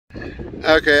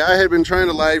Okay, I had been trying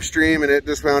to live stream and it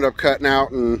just wound up cutting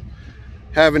out and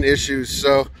having issues.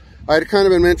 So I'd kind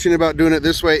of been mentioning about doing it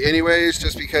this way anyways,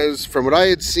 just because from what I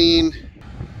had seen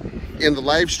in the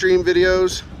live stream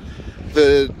videos,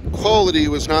 the quality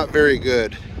was not very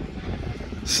good.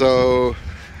 So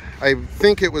I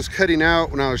think it was cutting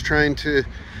out when I was trying to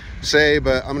say,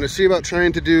 but I'm going to see about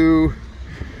trying to do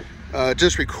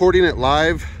just recording it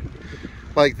live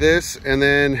like this and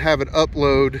then have it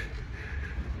upload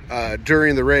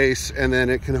during the race, and then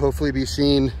it can hopefully be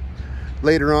seen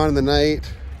later on in the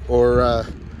night or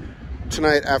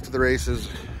tonight after the races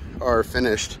are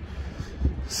finished.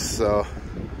 So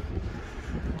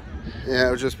yeah,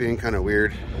 it was just being kind of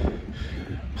weird.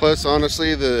 Plus,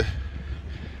 honestly, the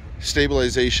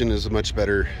stabilization is much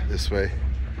better this way.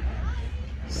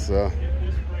 So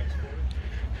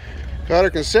got our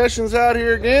concessions out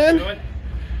here again.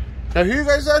 Now, who are you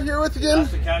guys out here with again?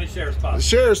 That's the County Sheriff's Posse. The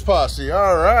Sheriff's Posse,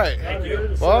 all right. Thank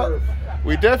you. Well,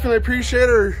 we definitely appreciate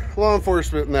our law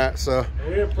enforcement in that, so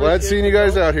glad seeing you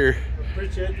guys out here.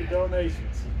 Appreciate the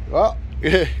donations. Well,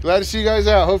 yeah, glad to see you guys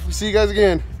out. Hopefully see you guys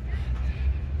again.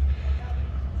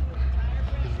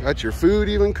 Got your food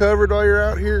even covered while you're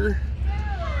out here.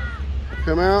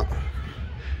 Come out.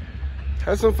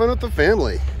 Have some fun with the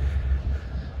family.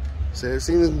 So I've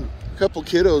seen a couple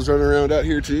kiddos running around out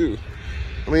here too.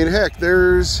 I mean, heck,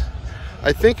 there's,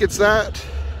 I think it's that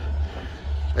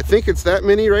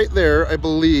many right there, I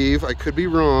believe. I could be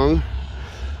wrong,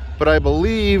 but I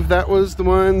believe that was the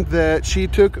one that she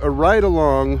took a ride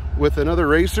along with another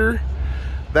racer.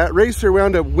 That racer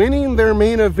wound up winning their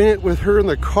main event with her in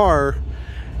the car,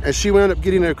 and she wound up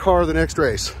getting a car the next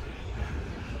race.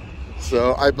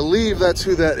 So I believe that's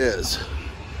who that is.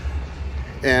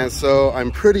 And so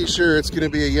I'm pretty sure it's gonna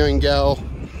be a young gal,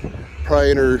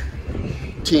 probably in her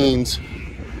teens,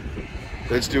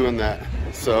 that's doing that.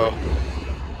 So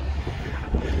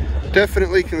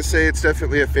definitely can say it's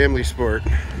definitely a family sport.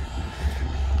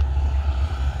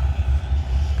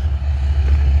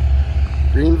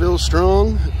 Greenville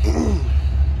strong.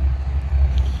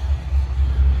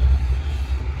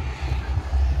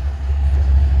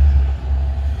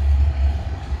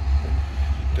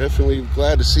 Definitely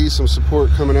glad to see some support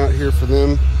coming out here for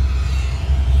them.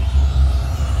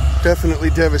 Definitely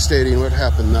devastating what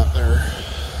happened out there.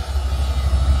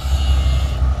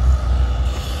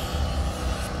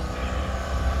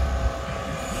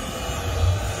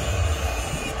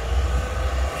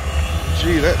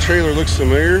 Gee, that trailer looks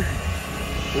familiar.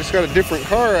 It's got a different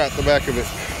car out the back of it.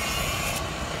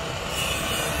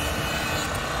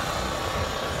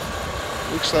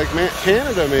 Looks like Matt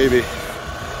Canada, maybe.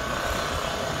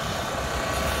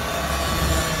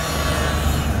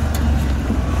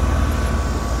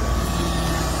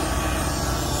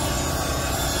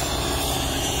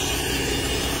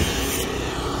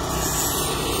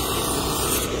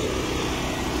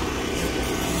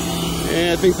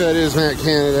 I think that is Matt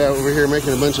Canada over here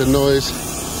making a bunch of noise.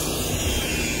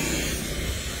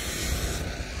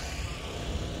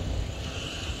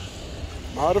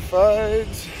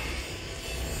 Modifieds.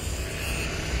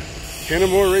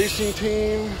 Kenmore Racing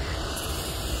Team.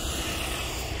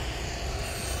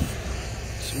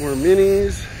 Some more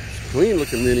minis. Clean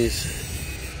looking minis.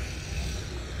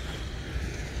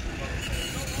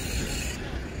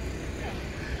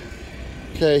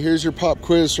 Okay, here's your pop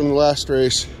quiz from the last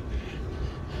race.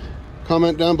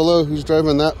 Comment down below who's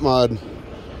driving that mod.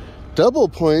 Double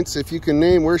points if you can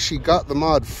name where she got the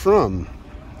mod from.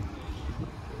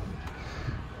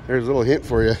 There's a little hint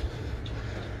for you.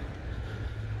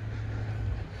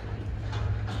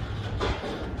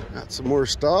 Got some more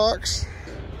stocks.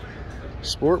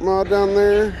 Sport mod down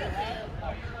there.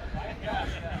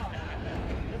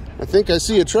 I think I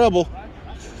see a treble.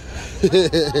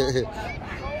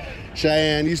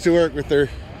 Cheyenne used to work with her.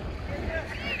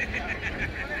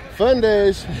 Fun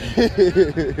days.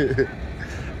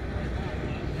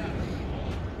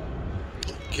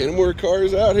 Kenmore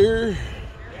cars out here.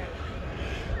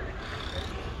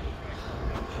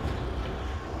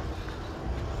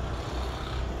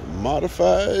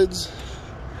 Modifieds.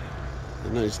 A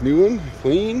nice new one,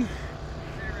 clean.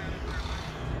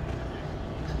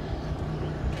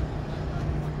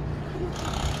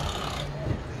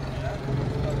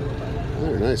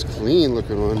 Very nice, clean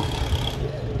looking one.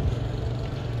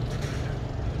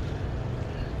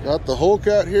 Got the Hulk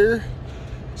out here.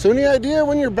 So any idea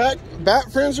when your bat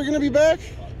friends are gonna be back?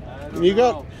 You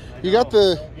got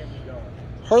the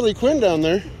Harley Quinn down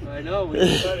there. I know. We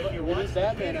just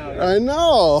Batman out here. I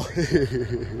know.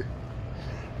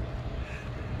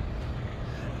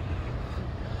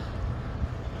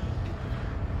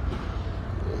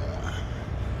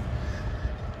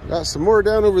 Got some more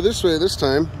down over this way this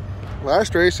time.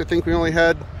 Last race, I think we only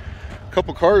had a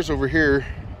couple cars over here.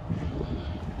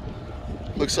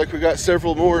 Looks like we got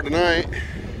several more tonight.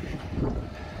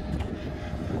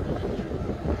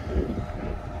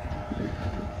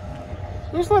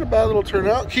 It was not a bad little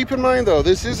turnout. Keep in mind though,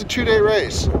 this is a 2-day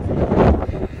race.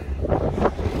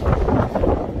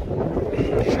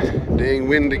 Dang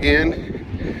wind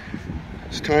again.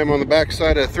 It's time on the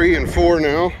backside of 3 and 4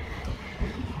 now.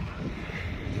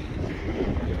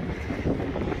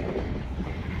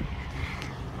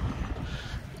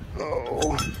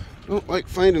 Oh, don't like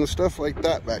finding stuff like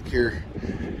that back here.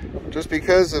 Just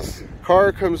because if a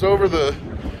car comes over the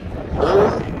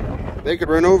berm, they could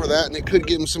run over that and it could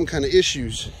give them some kind of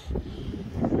issues.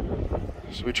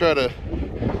 So we try to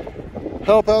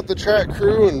help out the track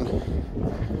crew and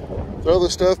throw the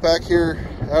stuff back here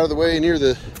out of the way near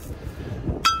the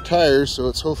tires, so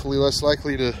it's hopefully less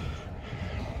likely to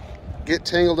get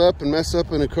tangled up and mess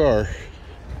up in a car.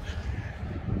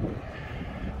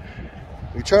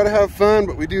 We try to have fun,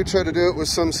 but we do try to do it with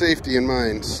some safety in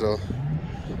mind, so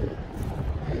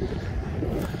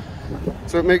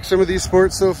it makes some of these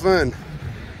sports so fun.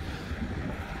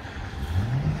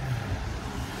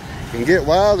 You can get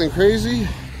wild and crazy,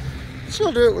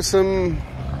 still do it with some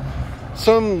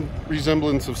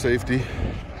resemblance of safety.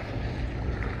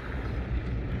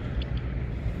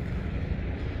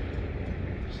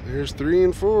 So there's 3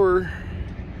 and 4.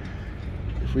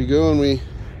 If we go and we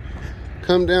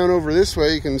come down over this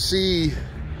way, you can see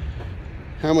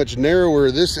how much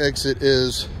narrower this exit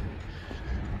is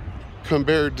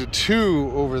compared to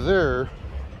 2 over there.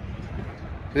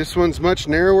 This one's much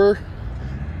narrower,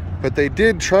 but they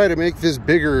did try to make this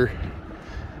bigger,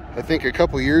 I think a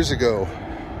couple years ago.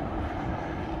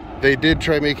 They did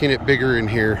try making it bigger in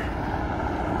here.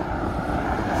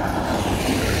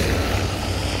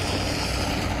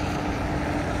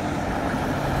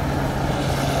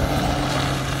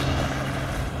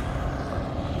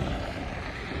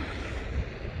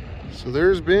 So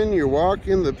there's been your walk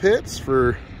in the pits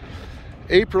for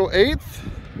April 8th.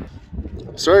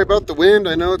 Sorry about the wind.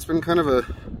 I know it's been kind of a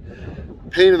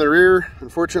pain in the rear.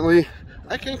 Unfortunately,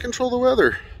 I can't control the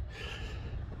weather.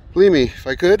 Believe me, if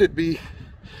I could, it'd be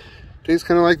days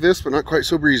kind of like this, but not quite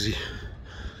so breezy.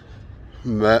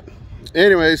 But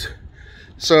anyways,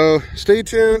 so stay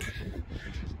tuned.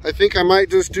 I think I might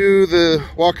just do the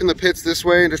walk in the pits this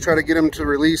way and just try to get them to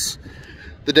release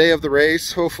the day of the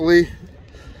race, hopefully.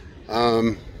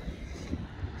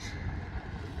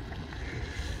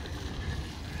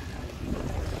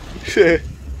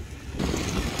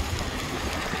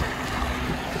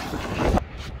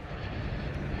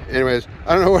 Anyways,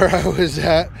 I don't know where I was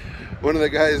at. One of the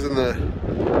guys in the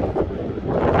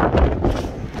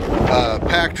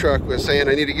pack truck was saying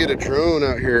I need to get a drone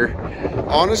out here.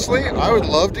 Honestly, I would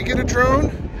love to get a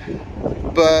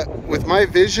drone, but with my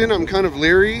vision, I'm kind of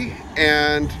leery,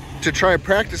 and to try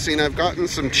practicing, I've gotten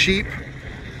some cheap,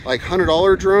 like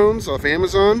 $100 drones off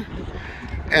Amazon,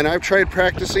 and I've tried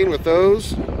practicing with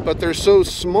those, but they're so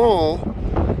small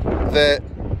that,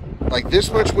 like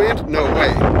this much wind, no way.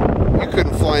 You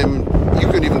couldn't fly them, you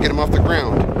couldn't even get them off the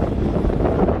ground.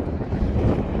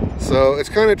 So it's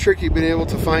kind of tricky being able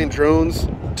to find drones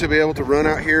to be able to run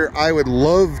out here. I would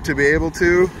love to be able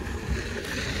to.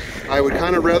 I would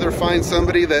kind of rather find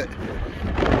somebody that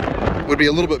would be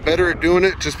a little bit better at doing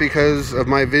it, just because of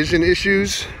my vision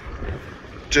issues.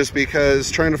 Just because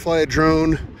trying to fly a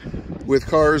drone with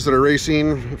cars that are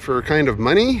racing for kind of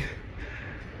money,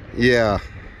 yeah.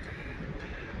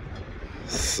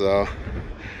 So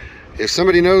if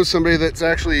somebody knows somebody that's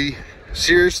actually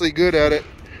seriously good at it,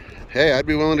 hey, I'd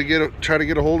be willing to try to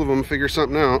get a hold of them, figure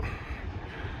something out.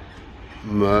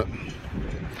 But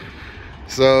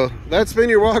so that's been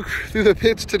your walk through the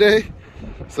pits today.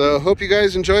 So hope you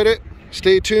guys enjoyed it.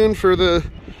 Stay tuned for the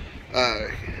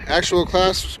actual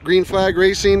class green flag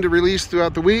racing to release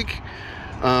throughout the week.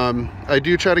 I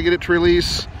do try to get it to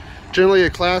release generally a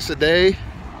class a day.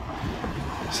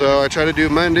 So I try to do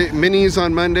minis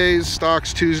on Mondays,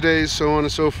 stocks Tuesdays, so on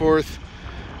and so forth.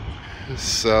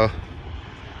 So,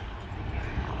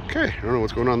 okay, I don't know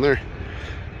what's going on there.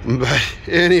 But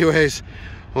anyways,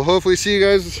 we'll hopefully see you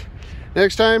guys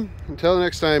next time. Until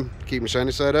next time, keep your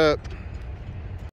shiny side up.